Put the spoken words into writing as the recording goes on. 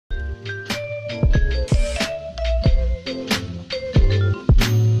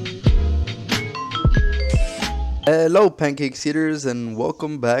Hello Pancakes Eaters and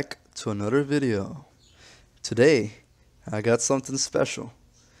welcome back to another video. Today I got something special.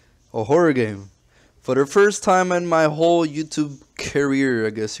 A horror game. For the first time in my whole YouTube career, I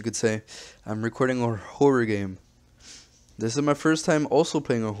guess you could say, I'm recording a horror game. This is my first time also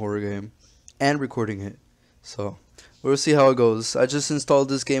playing a horror game and recording it. So we'll see how it goes. I just installed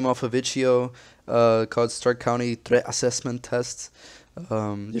this game off of itch.io called Stark County Threat Assessment Test.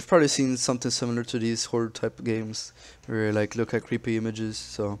 You've probably seen something similar to these horror type of games where you like look at creepy images,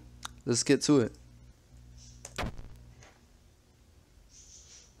 so let's get to it.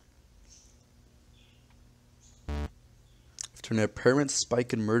 After an apparent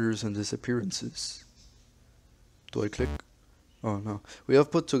spike in murders and disappearances. Do I click? Oh no. We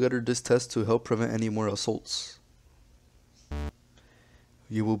have put together this test to help prevent any more assaults.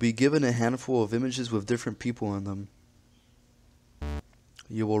 You will be given a handful of images with different people on them.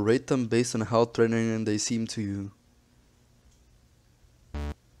 You will rate them based on how threatening they seem to you.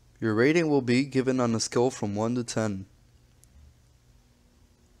 Your rating will be given on a scale from 1 to 10.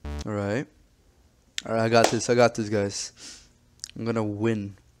 Alright, I got this guys. I'm gonna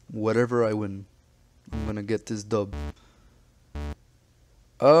win. Whatever I win, I'm gonna get this dub.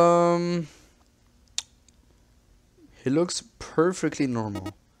 He looks perfectly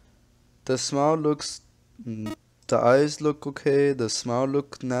normal. The smile looks... The eyes look okay, the smile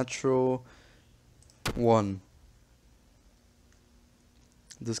look natural. 1.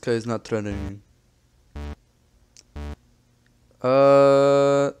 This guy is not threatening.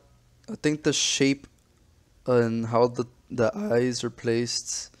 I think the shape and how the eyes are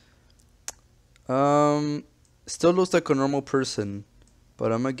placed still looks like a normal person,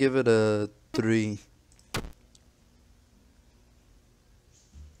 but I'm gonna give it a 3.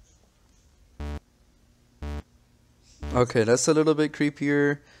 Okay, that's a little bit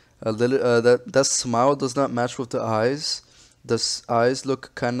creepier. That smile does not match with the eyes. The eyes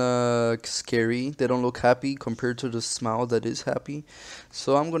look kind of scary. They don't look happy compared to the smile that is happy.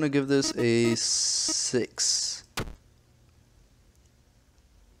 So I'm gonna give this a 6.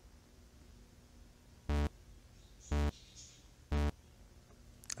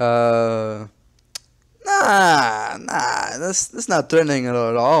 That's not threatening at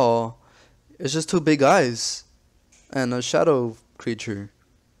all. It's just 2 big eyes and a shadow creature.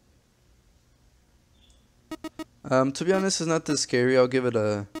 To be honest, it's not this scary. I'll give it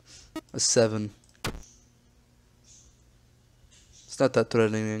a 7. It's not that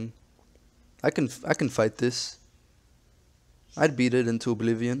threatening. I can fight this. I'd beat it into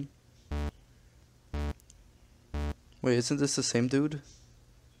oblivion. Wait, isn't this the same dude?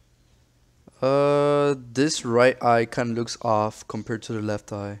 This right eye kind of looks off compared to the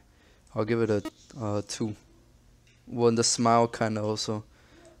left eye. I'll give it a 2. Well, and the smile kind of also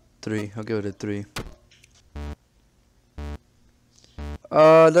 3. I'll give it a 3.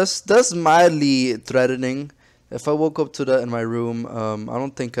 That's mildly threatening. If I woke up to that in my room, I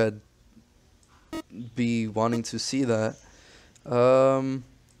don't think I'd be wanting to see that. The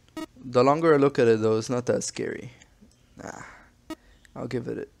longer I look at it though, it's not that scary. Nah, I'll give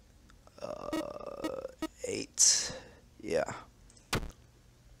it 8. Yeah.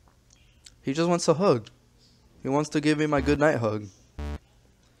 He just wants a hug. He wants to give me my goodnight hug.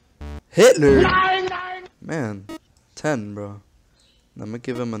 Hitler! Man, 10, bro. I'm gonna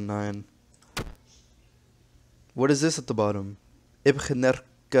give him a 9. What is this at the bottom?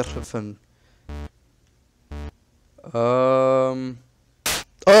 Oh,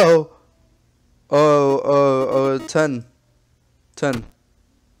 10. 10.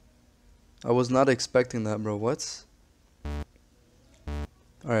 I was not expecting that, bro. What?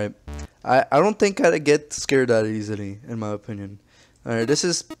 Alright. I don't think I'd get scared that easily, in my opinion. Alright, this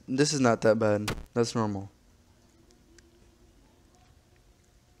is not that bad. That's normal.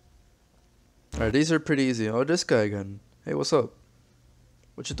 Alright, these are pretty easy. Oh, this guy again. Hey, what's up?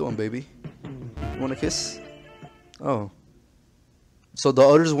 What you doing, baby? You want a kiss? Oh. So the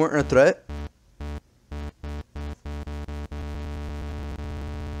others weren't a threat?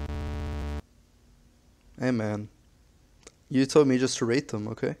 Hey, man. You told me just to rate them,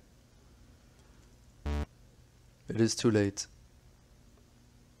 okay? It is too late.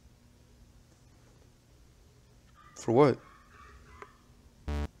 For what?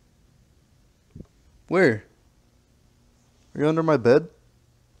 Where? Are you under my bed?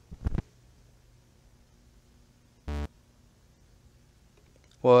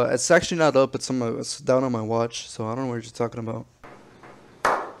 Well, it's actually not up. It's down on my watch, so I don't know what you're talking about.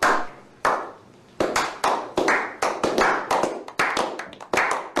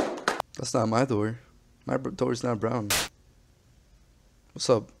 That's not my door. My door's not brown. What's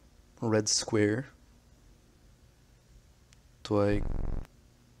up, red square? Do I?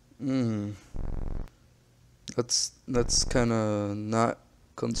 Hmm. That's kind of not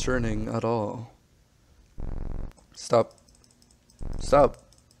concerning at all. Stop. Stop.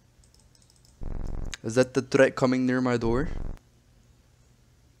 Is that the threat coming near my door?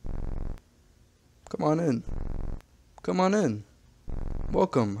 Come on in. Come on in.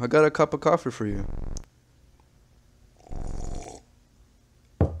 Welcome. I got a cup of coffee for you.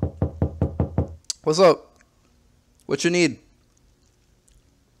 What's up? What you need?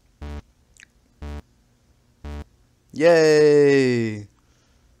 Yay!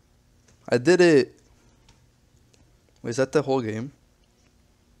 I did it. Wait, is that the whole game?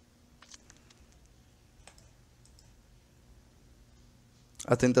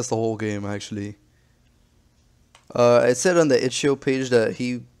 I think that's the whole game actually. It said on the itch.io page that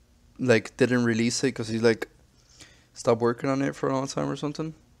he like didn't release it because he like stopped working on it for a long time or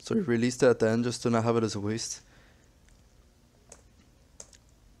something. So he released it at the end just to not have it as a waste.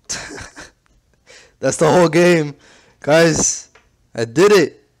 That's the whole game. Guys, I did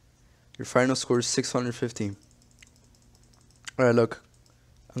it. Your final score is 650. Alright, look.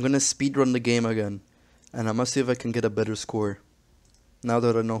 I'm gonna speedrun the game again. And I must see if I can get a better score. Now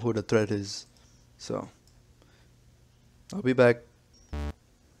that I know who the threat is. So, I'll be back.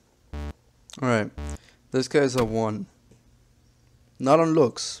 Alright. This guy's a 1. Not on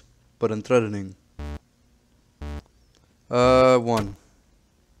looks, but on threatening. 1.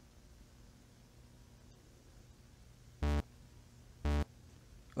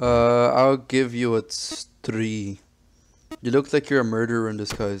 I'll give you a 3. You look like you're a murderer in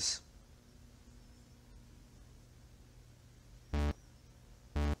disguise.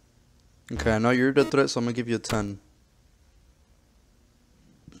 Okay, I know you're the threat, so I'm gonna give you a 10.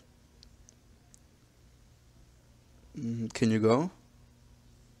 Can you go?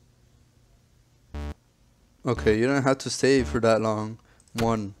 Okay, you don't have to stay for that long.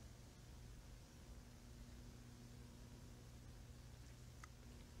 1.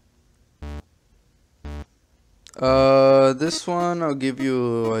 This one I'll give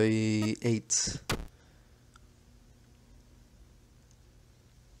you a 8.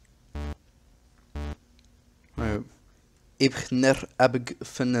 Alright. Ibner Abg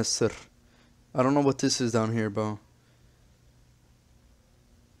Finesser. I don't know what this is down here, bro.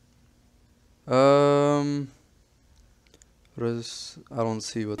 What is? I don't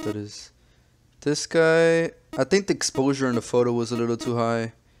see what that is. This guy, I think the exposure in the photo was a little too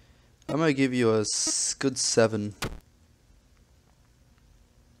high. I'm gonna give you a good 7.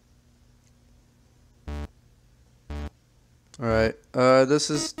 Alright, this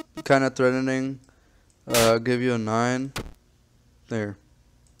is kind of threatening. I'll give you a 9. There.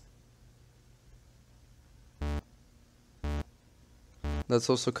 That's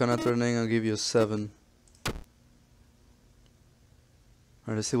also kind of threatening. I'll give you a 7.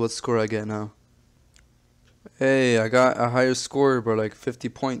 Alright, let's see what score I get now. Hey, I got a higher score by like 50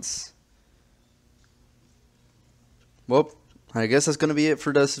 points. Well, I guess that's gonna be it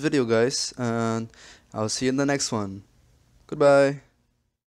for this video, guys. And I'll see you in the next one. Goodbye.